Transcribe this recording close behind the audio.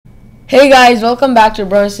Hey guys, welcome back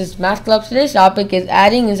to Sis Math Club. Today's topic is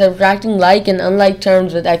adding and subtracting like and unlike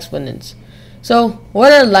terms with exponents. So,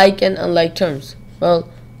 what are like and unlike terms? Well,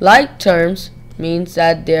 like terms means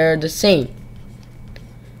that they're the same.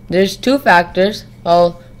 There's two factors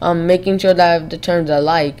of making sure that the terms are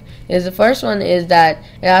like. The first one is that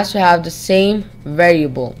it has to have the same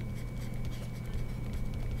variable.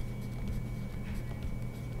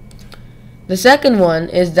 The second one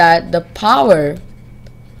is that the power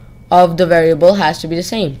of the variable has to be the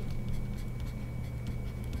same.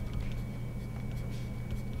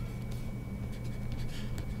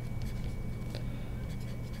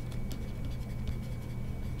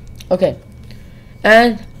 Okay,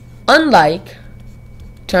 and unlike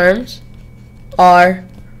terms are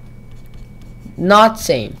not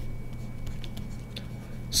same.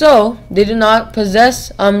 So they do not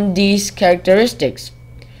possess these characteristics.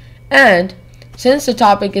 And since the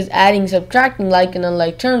topic is adding, subtracting like and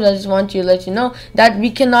unlike terms, I just want to let you know that we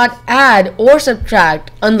cannot add or subtract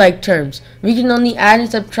unlike terms. We can only add and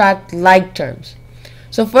subtract like terms.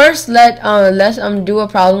 So first, let's do a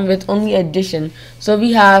problem with only addition. So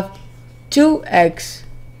we have 2x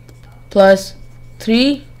plus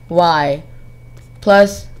 3y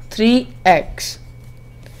plus 3x.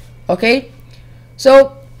 Okay,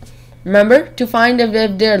 so remember, to find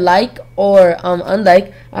if they're like or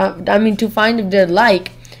unlike, to find if they're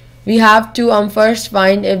like, we have to first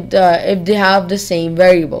find if they have the same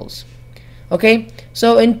variables. Okay,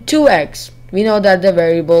 so in 2x we know that the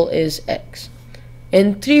variable is x.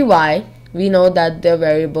 In 3y we know that the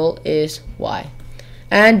variable is y,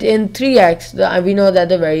 and in 3x we know that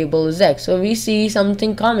the variable is x. So we see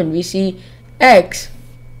something common. We see x.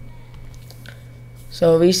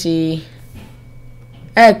 So we see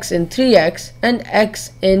x in 3x and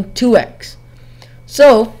x in 2x.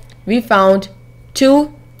 So we found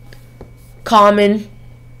two common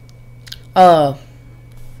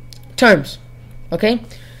terms. Okay,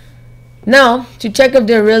 now to check if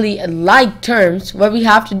they're really like terms, what we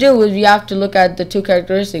have to do is we have to look at the two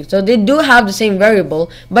characteristics. So they do have the same variable,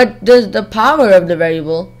 but the power of the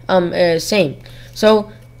variable is same.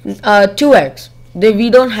 So 2x, we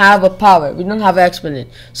don't have a power, we don't have an exponent,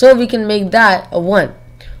 so we can make that a 1.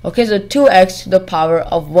 Okay, so 2x to the power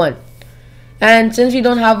of 1. And since we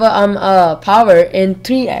don't have a power in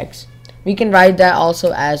 3x, we can write that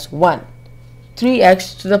also as 1.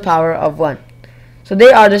 3x to the power of 1. So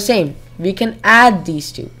they are the same. We can add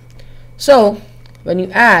these two. So when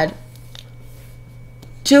you add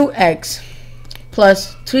 2x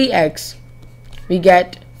plus 3x, we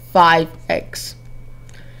get 5x.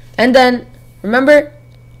 And then remember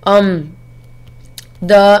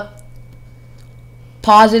the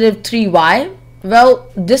positive 3y,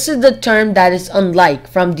 well, this is the term that is unlike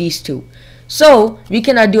from these two, so we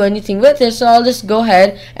cannot do anything with it. So I'll just go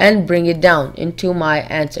ahead and bring it down into my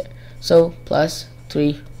answer. So plus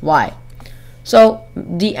 3y. So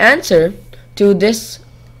the answer to this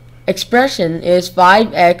expression is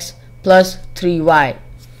 5x plus 3y.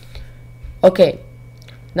 Okay,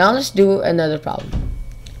 now let's do another problem.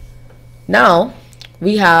 Now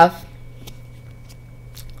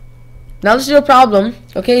let's do a problem.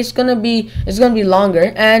 Okay, it's gonna be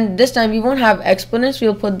longer, and this time we won't have exponents.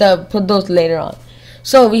 We'll put those later on.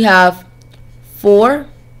 So we have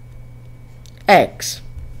 4x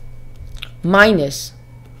minus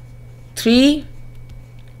 3y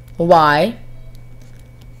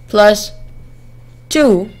plus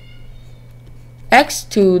 2x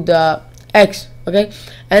to the x. Okay,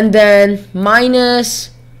 and then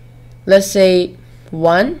minus, let's say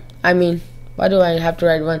 1. Why do I have to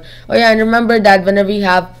write 1? Oh yeah, and remember that whenever you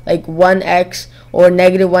have like 1x or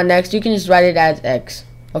negative 1x, you can just write it as x.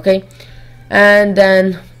 Okay, and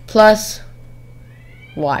then plus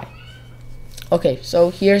y. Okay,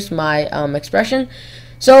 so here's my expression.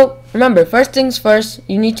 So remember, first things first,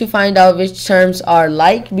 you need to find out which terms are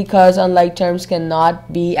like, because unlike terms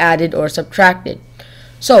cannot be added or subtracted.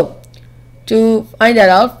 So to find that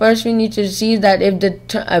out, first we need to see that if the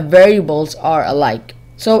variables are alike.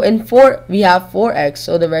 So in 4 we have 4x,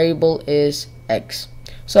 so the variable is x.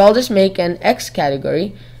 So I'll just make an x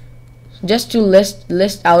category just to list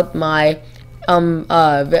out my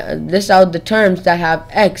list out the terms that have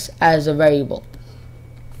x as a variable.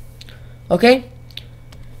 Okay,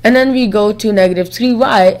 and then we go to negative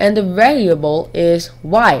 3y, and the variable is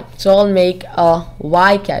y. So I'll make a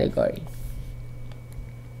y category.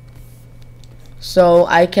 So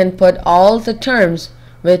I can put all the terms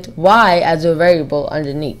with y as a variable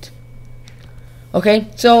underneath. Okay,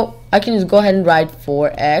 so I can just go ahead and write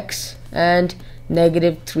 4x and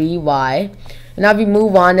negative 3y. And now we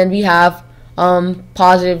move on, and we have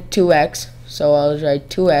positive 2x. So I'll write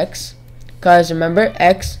 2x because remember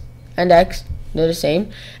x and x, they're the same.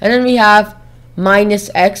 And then we have minus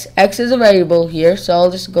x. X is a variable here, so I'll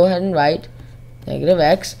just go ahead and write negative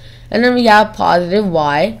x. And then we have positive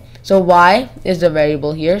y. So y is the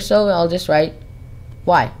variable here, so I'll just write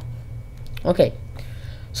y. Okay,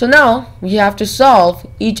 so now we have to solve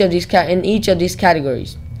each of these in each of these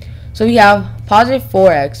categories. So we have positive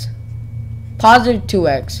 4x, positive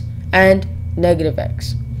 2x, and negative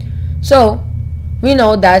x. So we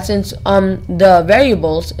know that since the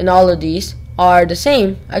variables in all of these are the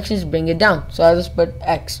same, I can just bring it down. So I'll just put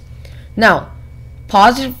x. Now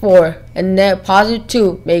positive 4 and positive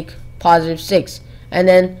 2 make positive 6. And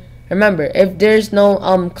then remember, if there's no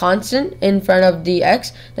constant in front of the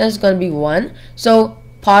x, then it's going to be 1. So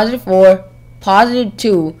positive 4, positive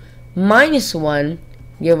 2 minus 1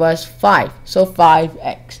 give us 5. So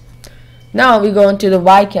 5x. Now we go into the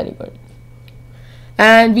y category.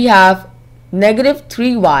 And we have negative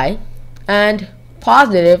 3y and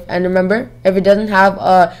positive, and remember, if it doesn't have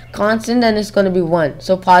a constant, then it's going to be 1.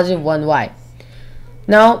 So positive 1y.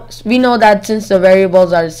 Now we know that since the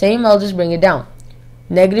variables are the same, I'll just bring it down.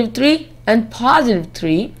 Negative 3 and positive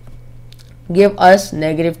 3 give us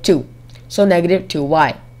negative 2. So negative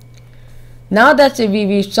 2y. Now that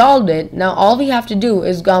we've solved it, now all we have to do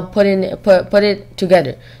is go put it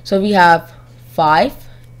together. So we have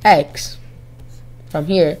 5x from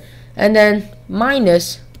here, and then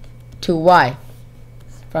minus 2y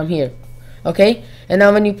from here. Okay, and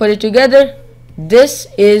now when you put it together, this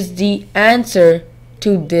is the answer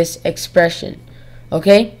to this expression.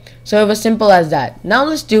 Okay, so it was simple as that. Now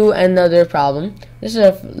let's do another problem. This is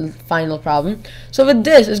our final problem. So with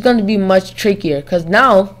this, it's going to be much trickier because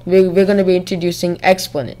now we're going to be introducing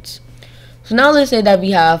exponents. So now let's say that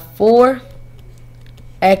we have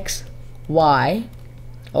 4xy.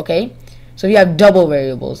 Okay, so we have double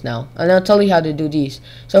variables now, and I'll tell you how to do these.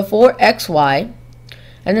 So 4xy,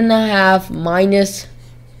 and then I have minus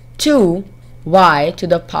 2y to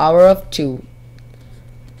the power of 2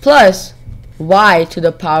 plus y to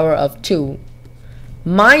the power of 2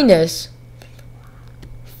 minus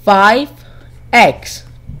 5x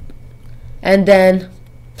and then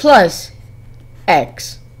plus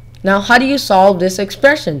x. Now how do you solve this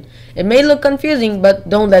expression? It may look confusing, but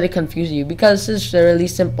don't let it confuse you because this is really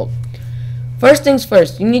simple. First things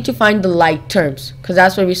first, you need to find the like terms because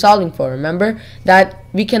that's what we're solving for. Remember that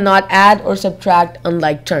we cannot add or subtract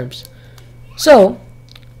unlike terms. So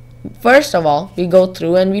first of all, we go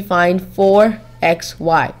through and we find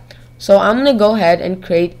 4xy. So I'm going to go ahead and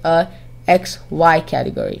create a xy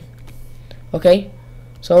category. Okay,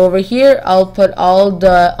 so over here I'll put all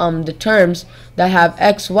the terms that have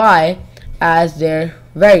xy as their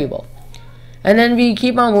variable, and then we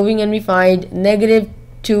keep on moving and we find negative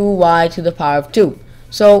 2y to the power of 2.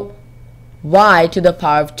 So y to the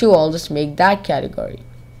power of 2, I'll just make that category.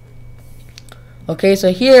 Okay,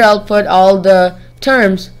 so here I'll put all the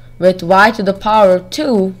terms with y to the power of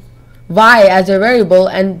 2, y as their variable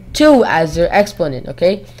and 2 as their exponent.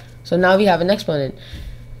 Okay, so now we have an exponent.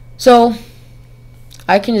 So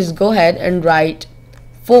I can just go ahead and write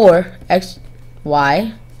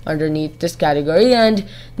 4xy underneath this category and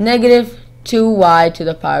negative 2y to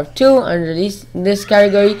the power of 2 under this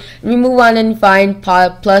category. We move on and find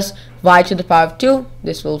plus y to the power of 2.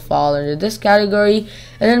 This will fall under this category,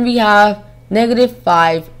 and then we have negative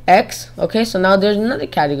 5x. Okay, so now there's another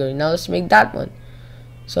category. Now let's make that one.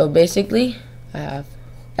 So basically I have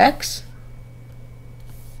x,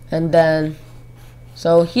 and then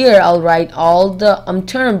so here I'll write all the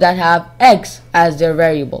terms that have x as their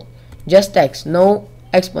variable, just x, no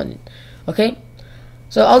exponent. Okay,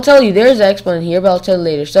 so I'll tell you there's an exponent here, but I'll tell you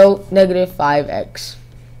later. So negative 5x,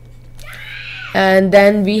 and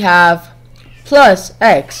then we have plus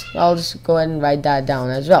x. I'll just go ahead and write that down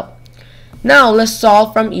as well. Now let's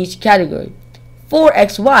solve from each category.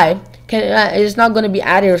 4xy is not going to be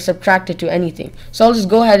added or subtracted to anything, so I'll just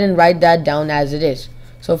go ahead and write that down as it is.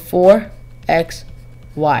 So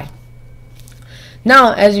 4xy.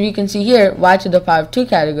 Now as we can see here, y to the power of 2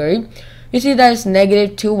 category, we see that it's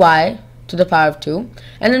negative 2y to the power of 2,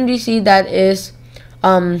 and then we see that is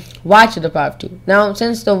y to the power of 2. Now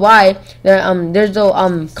since the y there's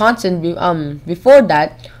no constant before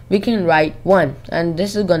that, we can write 1, and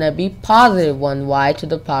this is gonna be positive 1y to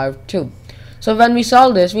the power of 2. So when we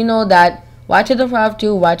solve this, we know that y to the power of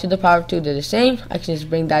 2, y to the power of 2, they're the same. I can just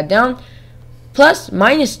bring that down. Plus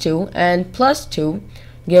minus 2 and plus 2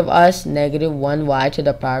 give us negative 1y to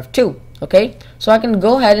the power of 2. Okay, so I can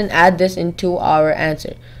go ahead and add this into our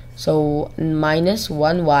answer. So minus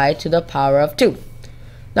 1y to the power of 2.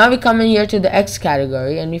 Now we come in here to the x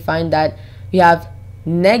category and we find that we have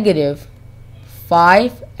negative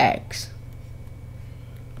 5x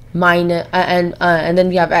minus and then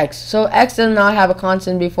we have x. So x does not have a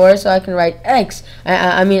constant before, so I can write x.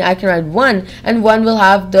 I mean I can write 1, and 1 will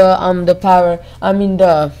have the power,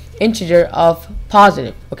 the integer of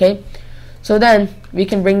positive. Okay, so then we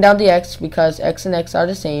can bring down the x because x and x are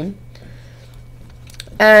the same,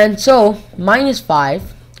 and so minus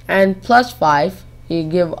 5 and plus 5 will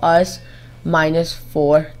give us minus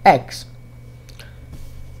 4x.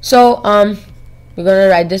 So we're gonna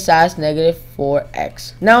write this as negative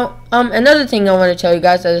 4x. Now another thing I want to tell you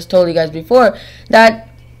guys, as I told you guys before, that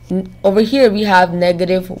over here we have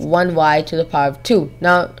negative 1y to the power of 2.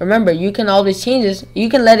 Now remember, you can always change this. You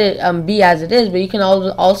can let it be as it is, but you can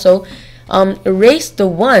also erase the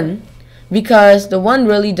 1, because the 1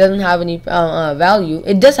 really doesn't have any value.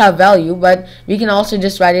 It does have value, but we can also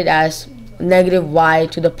just write it as negative y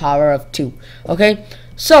to the power of 2. Okay,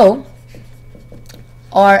 so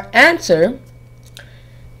our answer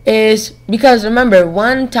is, because remember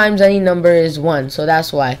 1 times any number is 1, so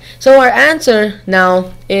that's why. So our answer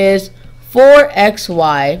now is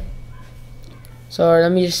 4xy. So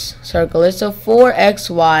let me just circle it. So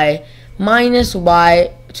 4xy minus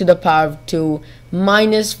y to the power of 2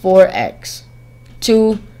 minus 4x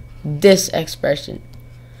to this expression.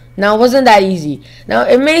 Now wasn't that easy? Now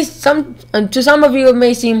it may to some of you it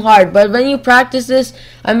may seem hard, but when you practice this,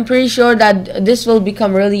 I'm pretty sure that this will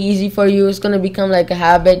become really easy for you. It's gonna become like a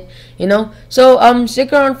habit, you know. So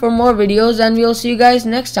stick around for more videos, and we'll see you guys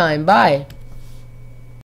next time. Bye.